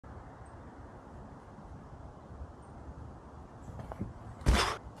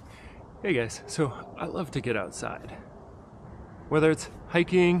Hey guys, so I love to get outside. Whether it's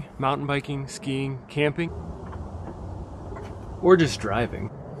hiking, mountain biking, skiing, camping, or just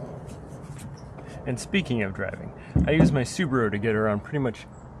driving. And speaking of driving, I use my Subaru to get around pretty much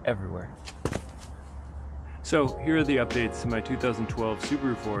everywhere. So here are the updates to my 2012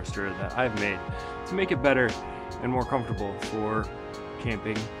 Subaru Forester that I've made to make it better and more comfortable for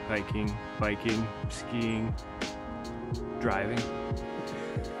camping, hiking, biking, skiing, driving.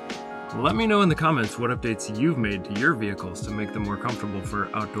 Let me know in the comments what updates you've made to your vehicles to make them more comfortable for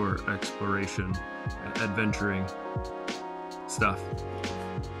outdoor exploration, adventuring stuff.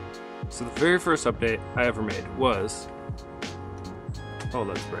 So the very first update I ever made was, oh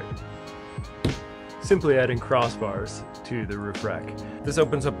that's right, simply adding crossbars to the roof rack. This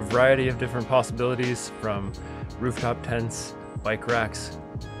opens up a variety of different possibilities, from rooftop tents, bike racks,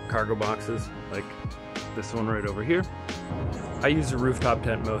 cargo boxes, like this one right over here. I use a rooftop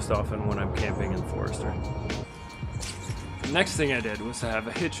tent most often when I'm camping in Forester. The next thing I did was to have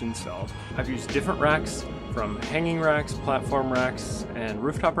a hitch installed. I've used different racks, from hanging racks, platform racks, and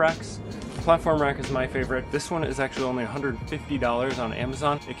rooftop racks. The platform rack is my favorite. This one is actually only $150 on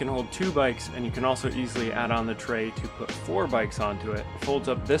Amazon. It can hold 2 bikes, and you can also easily add on the tray to put 4 bikes onto it. It folds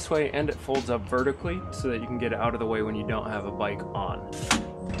up this way and it folds up vertically so that you can get it out of the way when you don't have a bike on.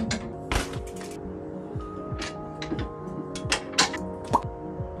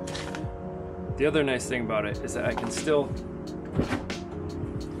 The other nice thing about it is that I can still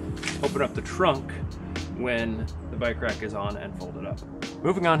open up the trunk when the bike rack is on and fold it up.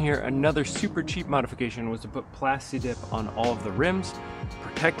 Moving on here, another super cheap modification was to put Plastidip on all of the rims,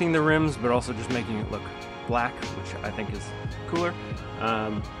 protecting the rims, but also just making it look black, which I think is cooler.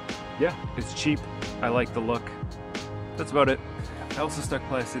 Yeah, it's cheap. I like the look. That's about it. I also stuck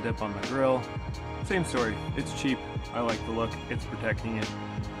Plastidip on the grill. Same story. It's cheap. I like the look. It's protecting it.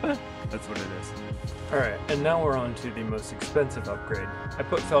 That's what it is. Alright, and now we're on to the most expensive upgrade. I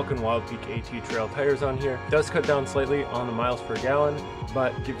put Falcon Wild Peak AT Trail tires on here. It does cut down slightly on the miles per gallon,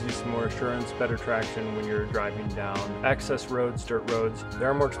 but gives you some more assurance, better traction when you're driving down access roads, dirt roads. They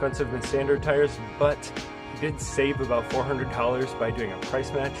are more expensive than standard tires, but you did save about $400 by doing a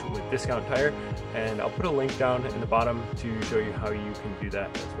price match with Discount Tire, and I'll put a link down in the bottom to show you how you can do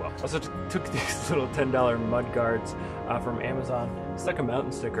that as well. Also took these little $10 mud guards from Amazon, stuck a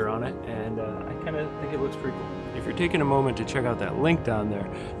mountain sticker on it, and I kind of think it looks pretty cool. If you're taking a moment to check out that link down there,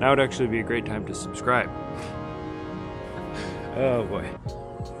 now would actually be a great time to subscribe. Oh boy.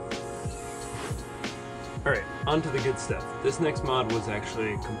 Alright, on to the good stuff. This next mod was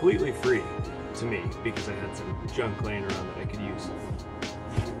actually completely free to me because I had some junk laying around that I could use.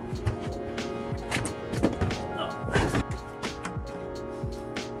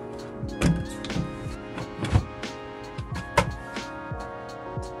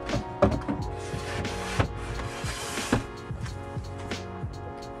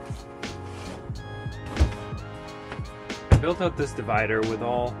 I built out this divider with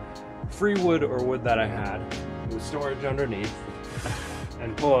all free wood or wood that I had, with storage underneath,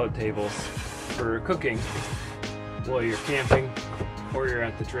 and pull-out tables for cooking while you're camping or you're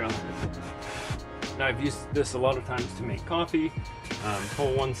at the trailhead. Now I've used this a lot of times to make coffee,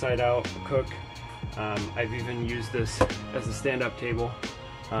 pull one side out, cook. I've even used this as a stand-up table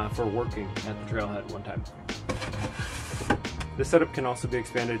for working at the trailhead one time. This setup can also be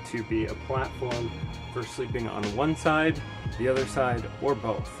expanded to be a platform for sleeping on one side, the other side, or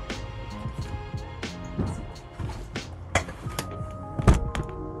both.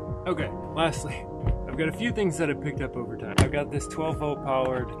 Okay, lastly, I've got a few things that I picked up over time. I've got this 12-volt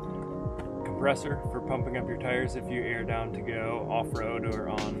powered compressor for pumping up your tires if you air down to go off-road or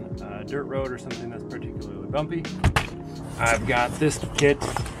on a dirt road or something that's particularly bumpy. I've got this kit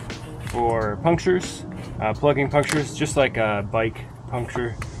for punctures, plugging punctures, just like a bike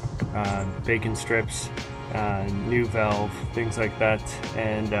puncture, bacon strips, new valve, things like that,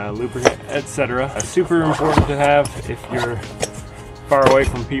 and lubricant, etc. Super important to have if you're far away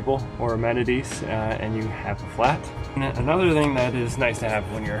from people or amenities and you have a flat. And another thing that is nice to have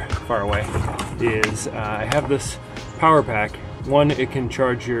when you're far away is I have this power pack. One, it can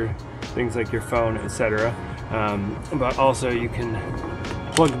charge your things like your phone, etc. But also you can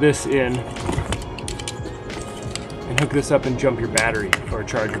plug this in and hook this up and jump your battery or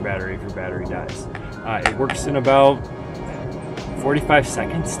charge your battery if your battery dies. It works in about 45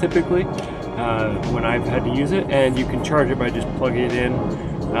 seconds typically when I've had to use it, and you can charge it by just plugging it in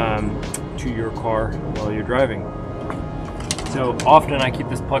to your car while you're driving. So often I keep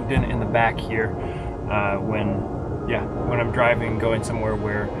this plugged in the back here when I'm driving, going somewhere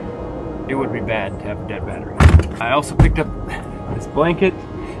where it would be bad to have a dead battery. I also picked up this blanket.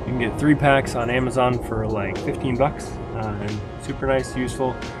 You can get 3 packs on Amazon for like 15 bucks, and super nice,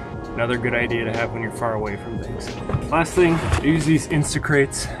 useful. Another good idea to have when you're far away from things. Last thing, I use these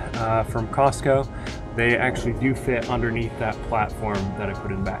Instacrates from Costco. They actually do fit underneath that platform that I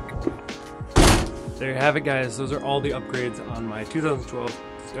put in back. There you have it, guys. Those are all the upgrades on my 2012.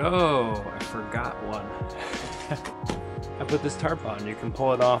 Oh, I forgot one. I put this tarp on. You can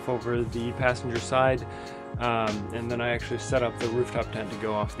pull it off over the passenger side, and then I actually set up the rooftop tent to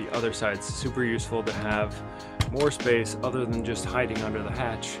go off the other side. It's super useful to have more space other than just hiding under the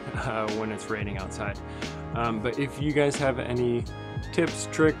hatch when it's raining outside. But if you guys have any tips,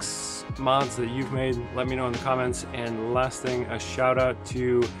 tricks, mods that you've made, let me know in the comments. And last thing, a shout out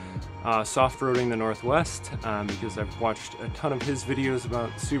to Offroading the Northwest, because I've watched a ton of his videos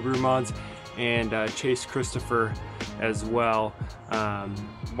about Subaru mods, and Chase Christopher as well.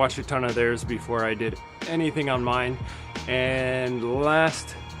 Watched a ton of theirs before I did anything on mine. And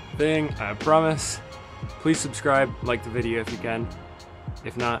last thing, I promise, please subscribe, like the video if you can.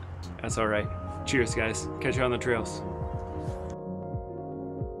 If not, that's alright. Cheers, guys. Catch you on the trails.